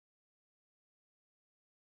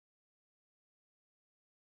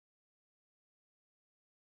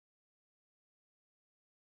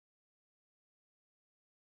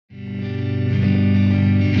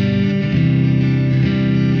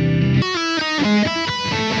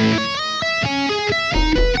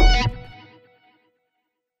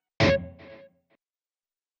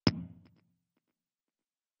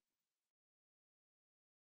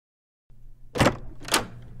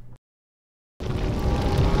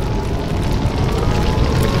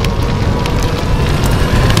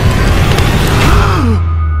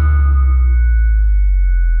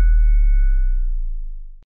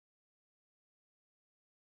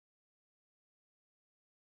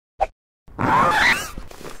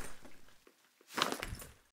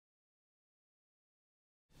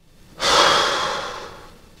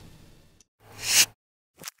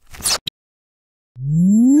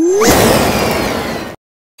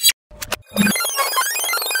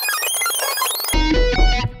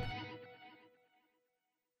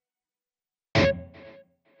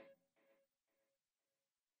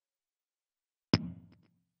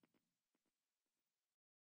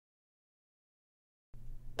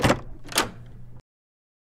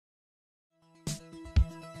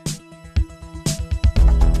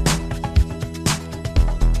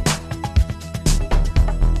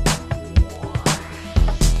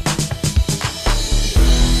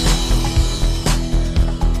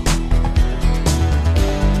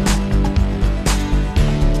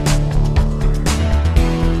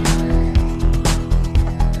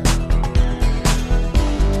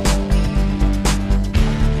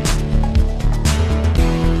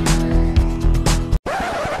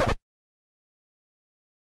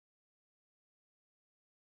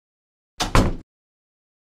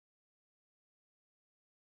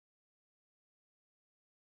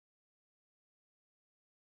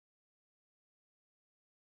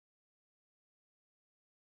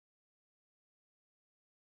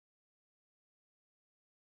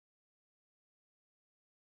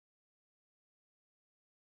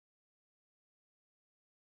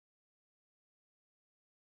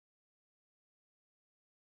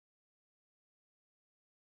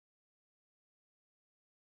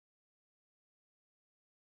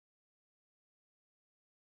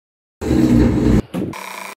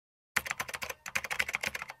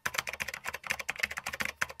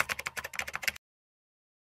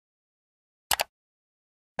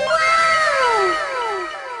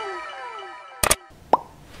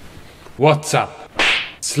What's up,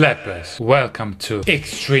 slappers? Welcome to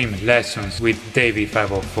Extreme Lessons with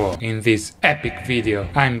Davey504. In this epic video,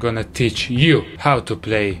 I'm gonna teach you how to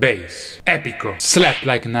play bass. Epico! Slap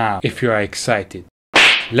like now if you are excited.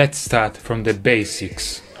 Let's start from the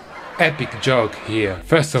basics. Epic joke here.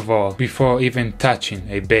 First of all, before even touching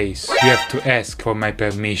a bass, you have to ask for my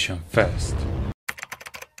permission first.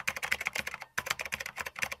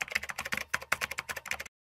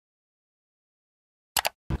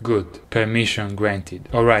 Good, permission granted.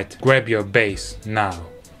 Alright, grab your bass now.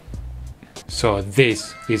 So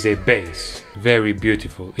this is a bass. Very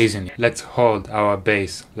beautiful, isn't it? Let's hold our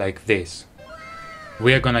bass like this.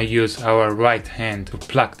 We are gonna use our right hand to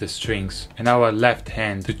pluck the strings and our left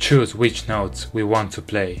hand to choose which notes we want to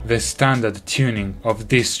play. The standard tuning of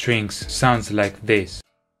these strings sounds like this.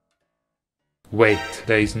 Wait,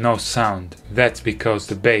 there is no sound. That's because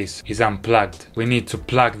the bass is unplugged. We need to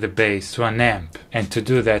plug the bass to an amp. And to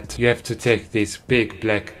do that, you have to take this big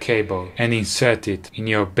black cable and insert it in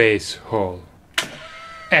your bass hole.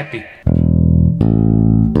 Epic!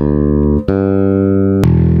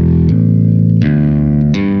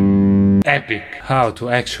 Epic! How to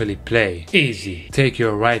actually play? Easy. Take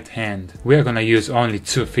your right hand. We are gonna use only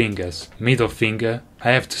two fingers. Middle finger. I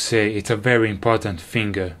have to say it's a very important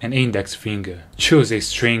finger, an index finger. Choose a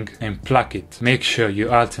string and pluck it. Make sure you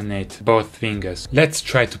alternate both fingers. Let's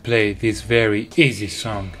try to play this very easy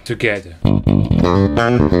song together.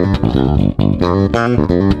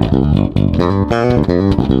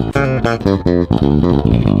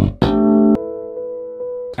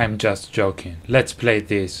 I'm just joking. Let's play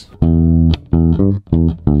this.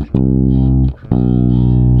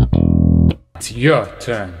 It's your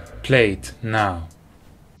turn. Play it now.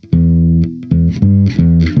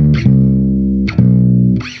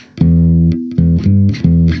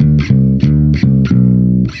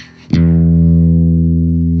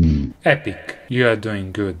 Epic, you are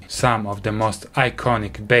doing good. Some of the most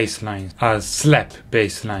iconic bass lines are SLAPP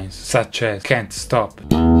bass lines, such as Can't Stop.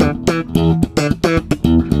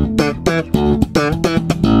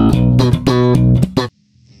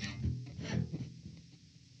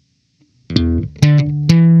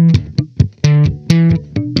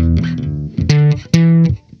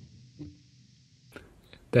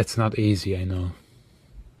 That's not easy, I know.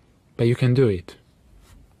 But you can do it.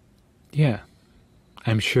 Yeah.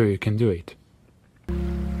 I'm sure you can do it.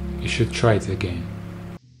 You should try it again.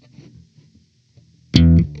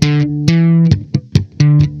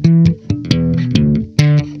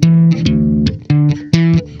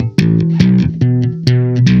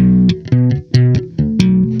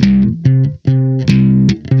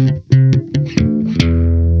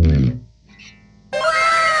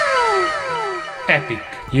 Epic!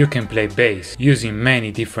 You can play bass using many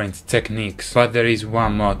different techniques, but there is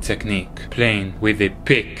one more technique, playing with a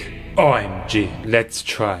pick. OMG, let's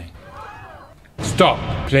try. Stop!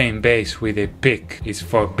 Playing bass with a pick is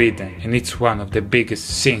forbidden and it's one of the biggest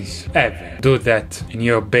sins ever. Do that and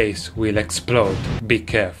your bass will explode. Be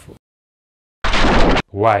careful.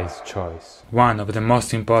 Wise choice. One of the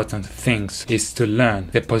most important things is to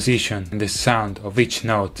learn the position and the sound of each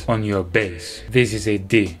note on your bass. This is a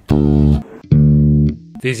D.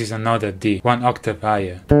 This is another D, one octave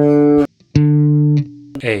higher.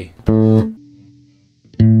 A.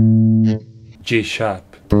 G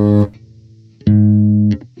sharp.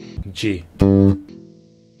 G.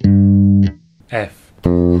 F.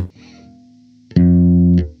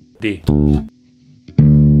 D.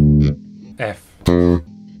 F.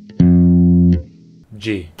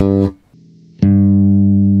 G.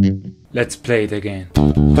 Let's play it again.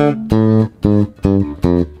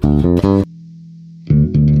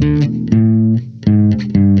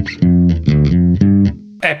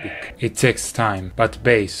 Epic! It takes time, but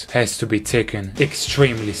bass has to be taken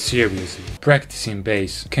extremely seriously. Practicing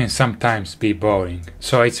bass can sometimes be boring,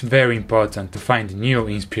 so it's very important to find new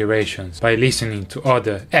inspirations by listening to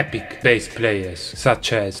other epic bass players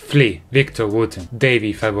such as Flea, Victor Wooten,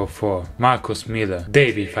 Davey504, Marcus Miller,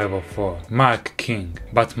 Davey504, Mark King,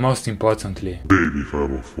 but most importantly,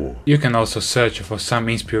 Davey504. You can also search for some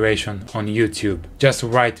inspiration on YouTube. Just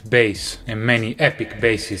write bass and many epic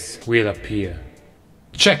bassists will appear.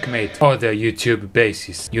 Checkmate other YouTube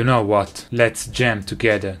bassists. You know what? Let's jam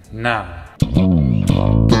together now.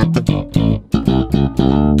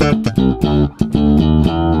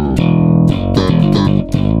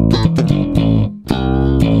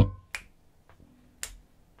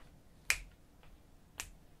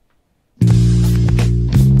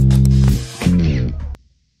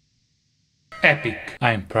 Epic!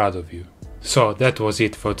 I'm proud of you. So that was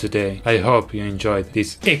it for today. I hope you enjoyed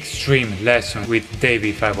this extreme lesson with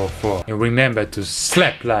Davey 504. And remember to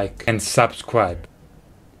slap like and subscribe.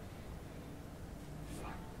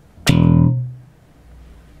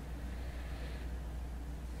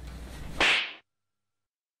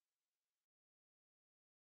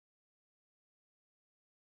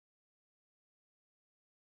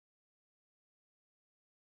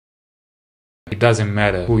 It doesn't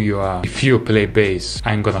matter who you are. If you play bass,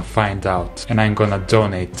 I'm gonna find out and I'm gonna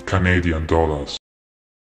donate Canadian dollars.